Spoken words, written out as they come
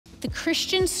The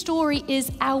Christian story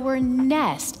is our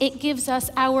nest. It gives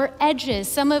us our edges.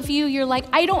 Some of you, you're like,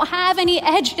 I don't have any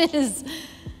edges.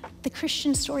 The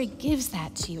Christian story gives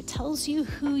that to you. It tells you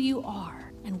who you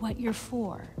are and what you're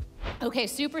for. Okay,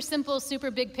 super simple, super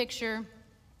big picture.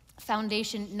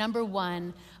 Foundation number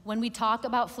one, when we talk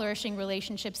about flourishing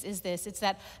relationships, is this. It's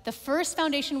that the first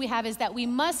foundation we have is that we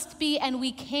must be and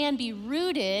we can be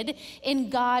rooted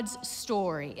in God's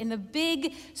story, in the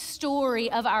big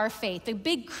story of our faith. The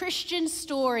big Christian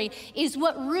story is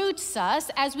what roots us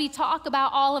as we talk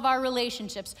about all of our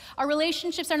relationships. Our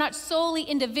relationships are not solely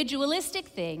individualistic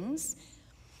things,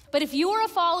 but if you're a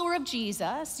follower of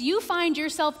Jesus, you find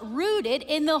yourself rooted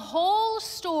in the whole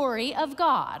story of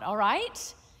God, all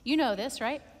right? You know this,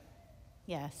 right?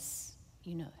 Yes,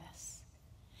 you know this.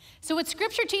 So what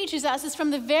Scripture teaches us is from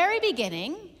the very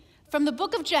beginning, from the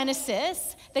book of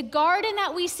Genesis, the garden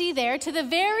that we see there, to the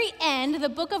very end, the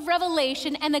book of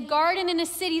Revelation, and the garden in a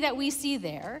city that we see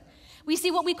there, we see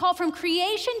what we call from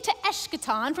creation to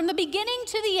eschaton, from the beginning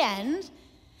to the end.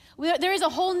 There is a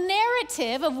whole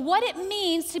narrative of what it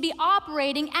means to be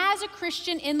operating as a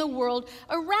Christian in the world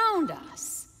around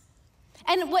us.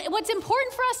 And what's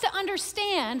important for us to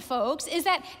understand, folks, is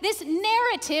that this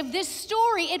narrative, this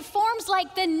story, it forms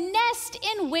like the nest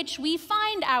in which we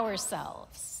find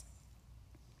ourselves.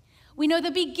 We know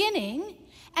the beginning,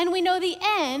 and we know the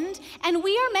end, and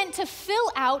we are meant to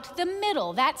fill out the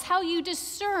middle. That's how you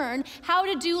discern how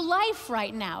to do life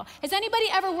right now. Has anybody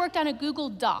ever worked on a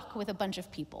Google Doc with a bunch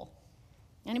of people?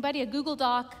 Anybody, a Google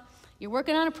Doc? You're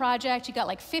working on a project, you got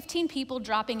like 15 people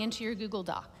dropping into your Google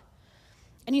Doc.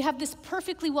 And you have this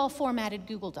perfectly well-formatted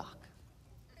Google Doc.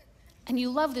 And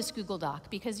you love this Google Doc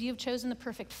because you've chosen the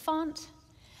perfect font.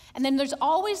 And then there's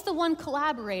always the one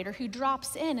collaborator who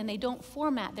drops in and they don't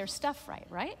format their stuff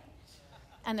right?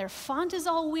 And their font is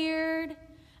all weird,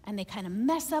 and they kind of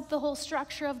mess up the whole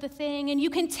structure of the thing. And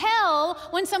you can tell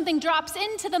when something drops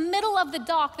into the middle of the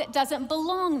doc that doesn't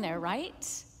belong there,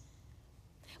 right?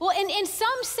 Well, in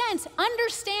some sense,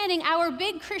 understanding our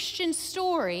big Christian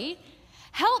story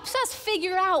helps us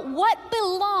figure out what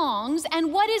belongs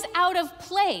and what is out of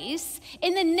place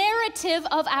in the narrative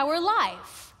of our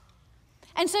life.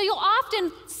 And so you'll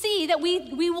often see that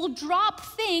we will drop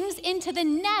things into the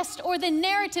nest or the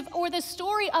narrative or the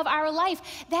story of our life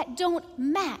that don't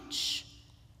match.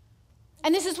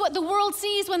 And this is what the world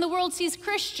sees when the world sees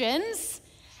Christians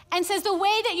and says the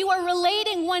way that you are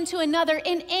relating one to another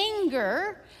in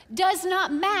anger does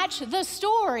not match the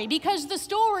story, because the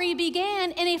story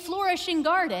began in a flourishing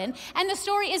garden, and the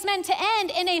story is meant to end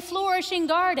in a flourishing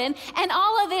garden, and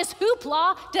all of this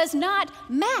hoopla does not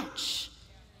match.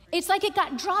 It's like it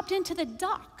got dropped into the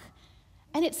dock,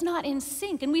 and it's not in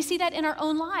sync. And we see that in our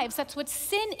own lives. That's what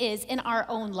sin is in our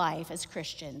own life as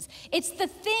Christians. It's the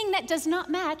thing that does not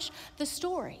match the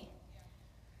story.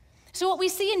 So what we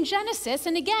see in Genesis,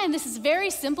 and again, this is very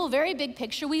simple, very big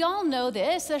picture. We all know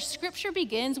this. The scripture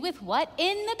begins with what?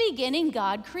 In the beginning,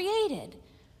 God created.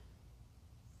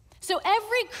 So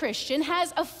every Christian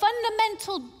has a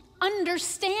fundamental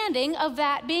understanding of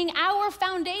that being our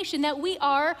foundation, that we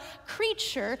are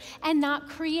creature and not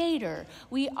creator.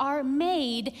 We are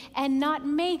made and not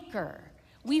maker.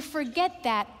 We forget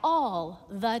that all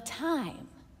the time.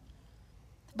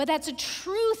 But that's a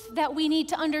truth that we need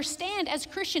to understand as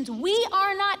Christians. We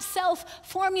are not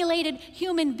self-formulated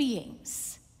human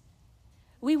beings.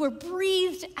 We were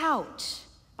breathed out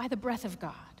by the breath of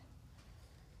God.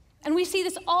 And we see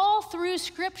this all through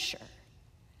Scripture,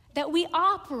 that we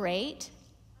operate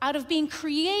out of being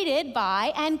created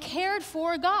by and cared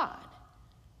for God.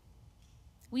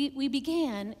 We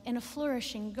began in a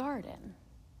flourishing garden.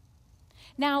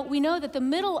 Now, we know that the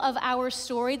middle of our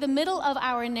story, the middle of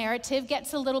our narrative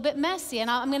gets a little bit messy. And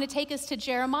I'm going to take us to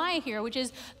Jeremiah here, which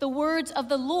is the words of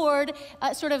the Lord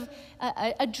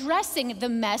addressing the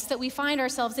mess that we find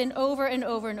ourselves in over and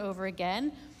over and over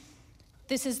again.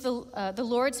 This is the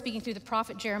Lord speaking through the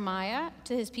prophet Jeremiah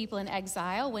to his people in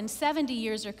exile. When 70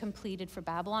 years are completed for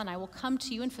Babylon, I will come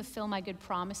to you and fulfill my good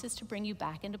promises to bring you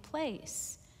back into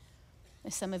place.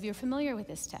 As some of you are familiar with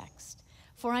this text.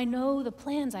 For I know the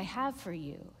plans I have for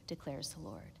you, declares the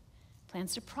Lord.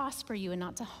 Plans to prosper you and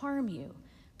not to harm you.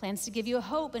 Plans to give you a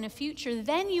hope and a future.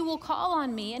 Then you will call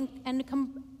on me and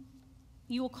come.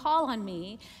 You will call on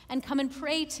me and come and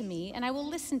pray to me, and I will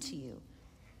listen to you.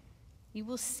 You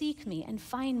will seek me and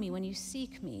find me when you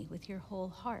seek me with your whole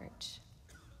heart.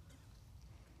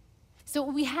 So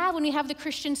what we have when we have the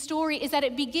Christian story is that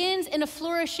it begins in a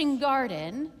flourishing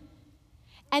garden,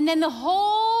 and then the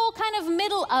whole kind of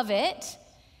middle of it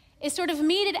is sort of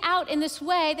meted out in this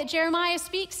way that Jeremiah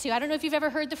speaks to. I don't know if you've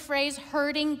ever heard the phrase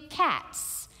herding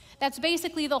cats. That's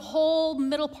basically the whole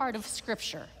middle part of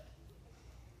Scripture.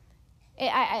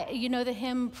 You know the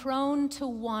hymn, prone to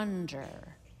wander,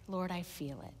 Lord, I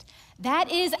feel it.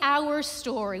 That is our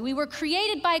story. We were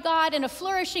created by God in a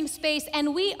flourishing space,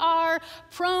 and we are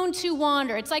prone to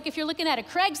wander. It's like if you're looking at a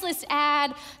Craigslist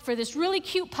ad for this really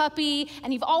cute puppy,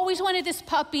 and you've always wanted this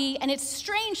puppy, and it's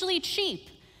strangely cheap,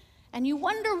 and you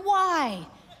wonder why.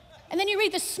 And then you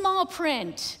read the small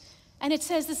print, and it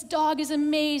says this dog is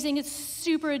amazing, it's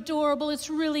super adorable, it's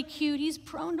really cute, he's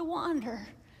prone to wander,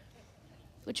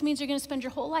 which means you're going to spend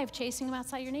your whole life chasing him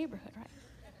outside your neighborhood, right?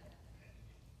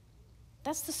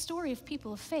 That's the story of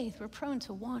people of faith. We're prone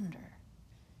to wander.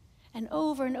 And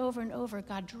over and over and over,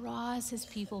 God draws his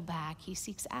people back. He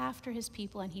seeks after his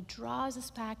people, and he draws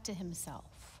us back to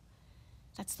himself.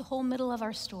 That's the whole middle of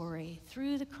our story.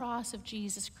 Through the cross of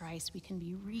Jesus Christ, we can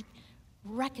be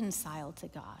reconciled to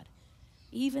God,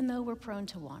 even though we're prone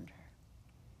to wander.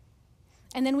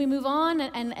 And then we move on,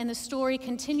 and the story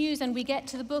continues, and we get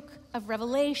to the book of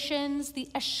Revelations, the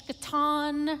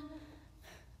eschaton,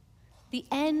 the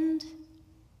end.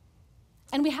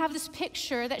 And we have this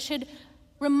picture that should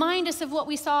remind us of what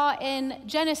we saw in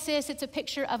Genesis. It's a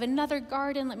picture of another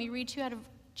garden. Let me read to you out of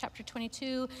chapter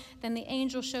 22. Then the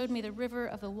angel showed me the river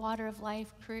of the water of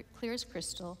life, clear as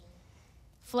crystal,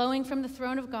 flowing from the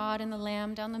throne of God and the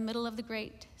Lamb down the middle of the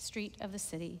great street of the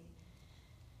city.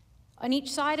 On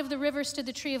each side of the river stood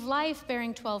the tree of life,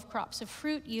 bearing 12 crops of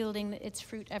fruit, yielding its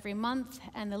fruit every month.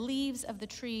 And the leaves of the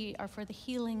tree are for the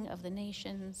healing of the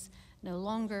nations. No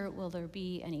longer will there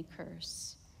be any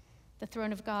curse. The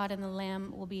throne of God and the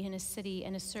Lamb will be in his city,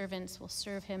 and his servants will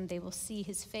serve him. They will see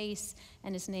his face,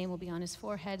 and his name will be on his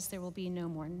foreheads. There will be no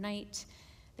more night.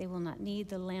 They will not need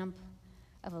the lamp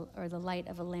or the light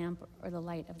of a lamp or the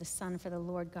light of the sun, for the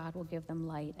Lord God will give them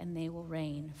light, and they will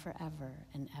reign forever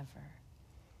and ever.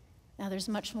 Now, there's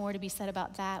much more to be said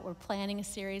about that. We're planning a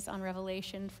series on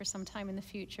Revelation for some time in the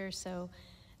future, so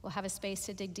we'll have a space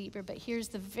to dig deeper. But here's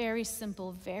the very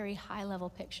simple, very high-level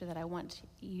picture that I want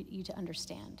you to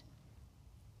understand.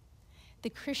 The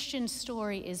Christian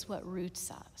story is what roots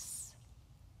us.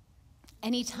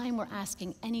 Anytime we're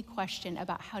asking any question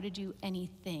about how to do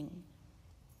anything.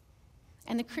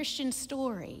 And the Christian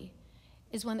story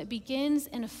is one that begins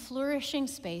in a flourishing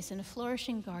space, in a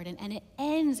flourishing garden, and it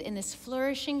ends in this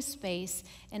flourishing space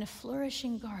in a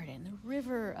flourishing garden, the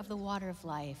river of the water of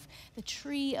life, the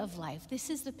tree of life. This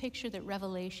is the picture that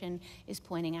Revelation is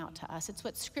pointing out to us. It's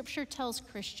what Scripture tells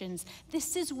Christians.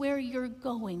 This is where you're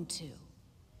going to.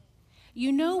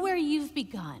 You know where you've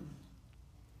begun.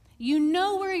 You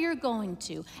know where you're going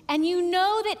to. And you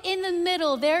know that in the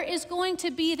middle there is going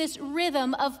to be this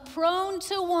rhythm of prone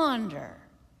to wander,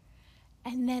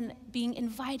 and then being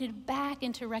invited back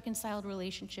into reconciled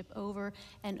relationship over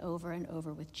and over and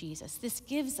over with Jesus. This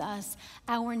gives us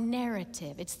our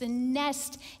narrative. It's the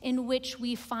nest in which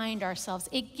we find ourselves.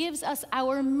 It gives us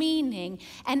our meaning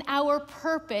and our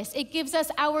purpose. It gives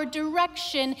us our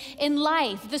direction in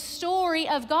life, the story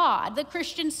of God, the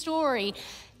Christian story,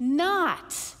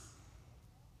 not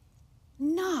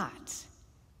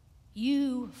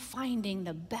you finding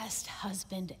the best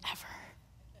husband ever.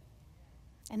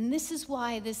 And this is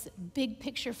why this big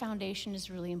picture foundation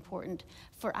is really important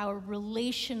for our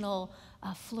relational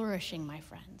flourishing, my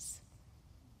friends.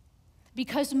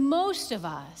 Because most of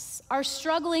us are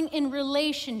struggling in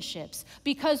relationships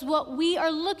because what we are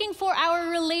looking for our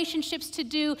relationships to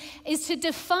do is to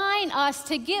define us,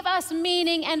 to give us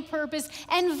meaning and purpose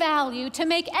and value, to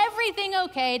make everything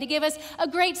okay, to give us a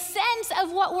great sense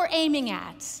of what we're aiming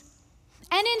at.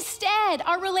 And instead,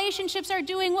 our relationships are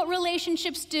doing what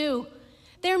relationships do.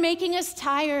 They're making us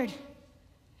tired,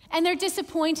 and they're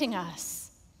disappointing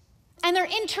us, and they're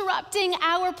interrupting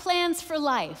our plans for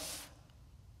life.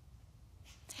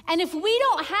 And if we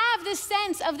don't have this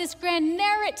sense of this grand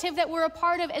narrative that we're a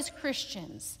part of as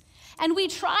Christians, and we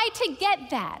try to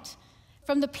get that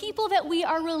from the people that we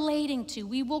are relating to,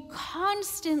 we will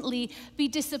constantly be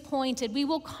disappointed. We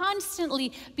will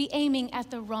constantly be aiming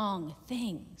at the wrong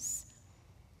things.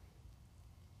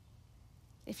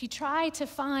 If you try to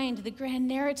find the grand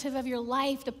narrative of your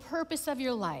life, the purpose of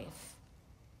your life,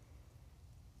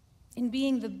 in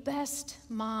being the best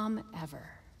mom ever,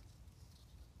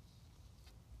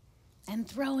 and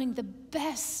throwing the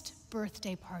best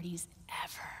birthday parties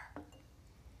ever,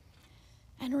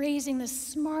 and raising the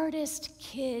smartest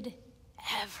kid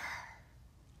ever,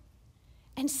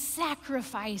 and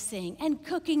sacrificing, and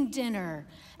cooking dinner,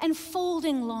 and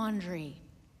folding laundry,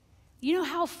 you know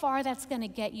how far that's going to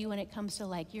get you when it comes to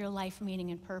like your life meaning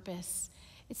and purpose?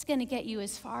 It's going to get you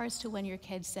as far as to when your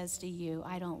kid says to you,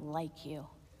 I don't like you.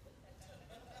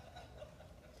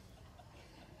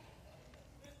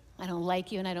 I don't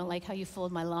like you, and I don't like how you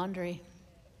fold my laundry.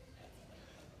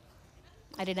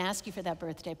 I didn't ask you for that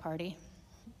birthday party.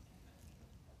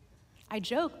 I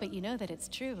joke, but you know that it's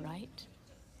true, right?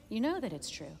 You know that it's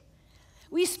true.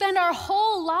 We spend our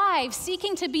whole lives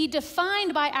seeking to be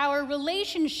defined by our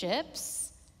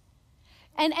relationships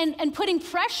and putting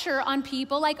pressure on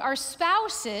people like our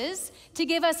spouses to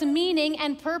give us meaning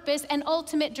and purpose and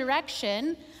ultimate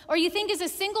direction. Or you think as a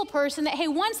single person that, hey,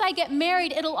 once I get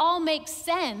married, it'll all make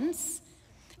sense.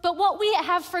 But what we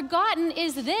have forgotten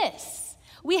is this.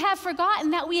 We have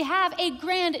forgotten that we have a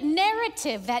grand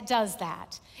narrative that does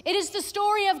that. It is the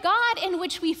story of God in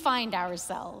which we find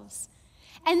ourselves.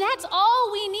 And that's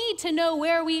all we need to know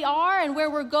where we are and where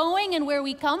we're going and where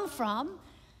we come from.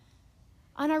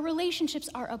 And our relationships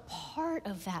are a part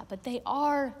of that, but they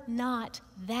are not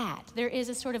that. There is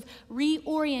a sort of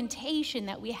reorientation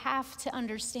that we have to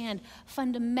understand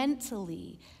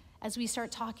fundamentally as we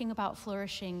start talking about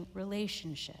flourishing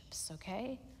relationships,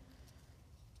 okay?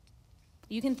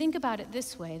 You can think about it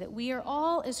this way, that we are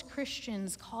all, as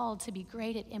Christians, called to be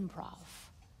great at improv.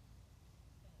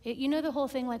 You know the whole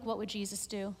thing, like, what would Jesus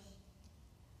do?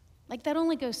 Like, that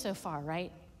only goes so far,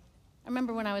 right? I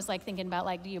remember when I was like thinking about,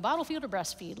 like, do you bottle feed or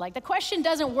breastfeed? Like, the question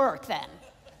doesn't work then.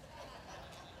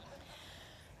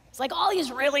 It's like all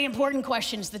these really important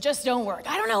questions that just don't work.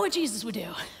 I don't know what Jesus would do.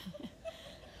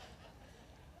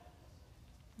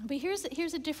 But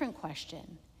here's a different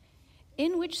question.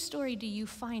 In which story do you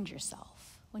find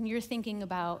yourself when you're thinking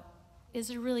about, is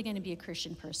there really going to be a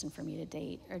Christian person for me to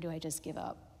date, or do I just give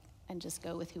up and just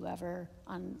go with whoever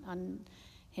on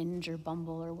Hinge or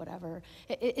Bumble or whatever?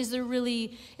 Is there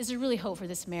really hope for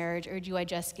this marriage, or do I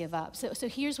just give up? So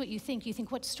here's what you think. You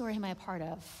think, what story am I a part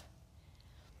of?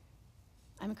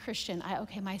 I'm a Christian.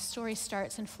 Okay, my story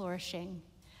starts in flourishing.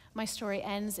 My story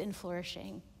ends in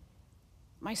flourishing.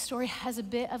 My story has a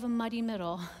bit of a muddy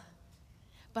middle,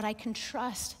 but I can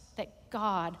trust that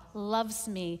God loves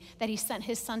me, that he sent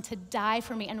his son to die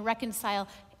for me and reconcile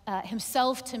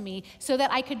himself to me so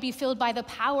that I could be filled by the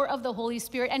power of the Holy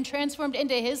Spirit and transformed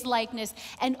into his likeness.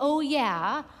 And oh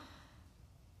yeah,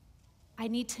 I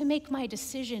need to make my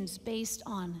decisions based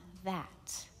on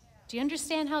that. Do you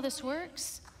understand how this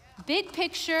works? Big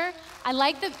picture. I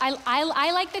like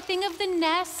the thing of the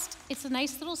nest. It's a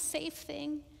nice little safe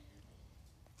thing.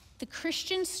 The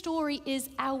Christian story is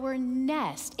our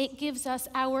nest. It gives us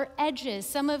our edges.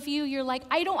 Some of you, you're like,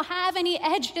 I don't have any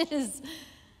edges.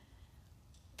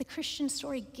 The Christian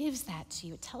story gives that to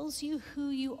you. It tells you who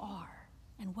you are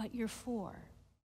and what you're for.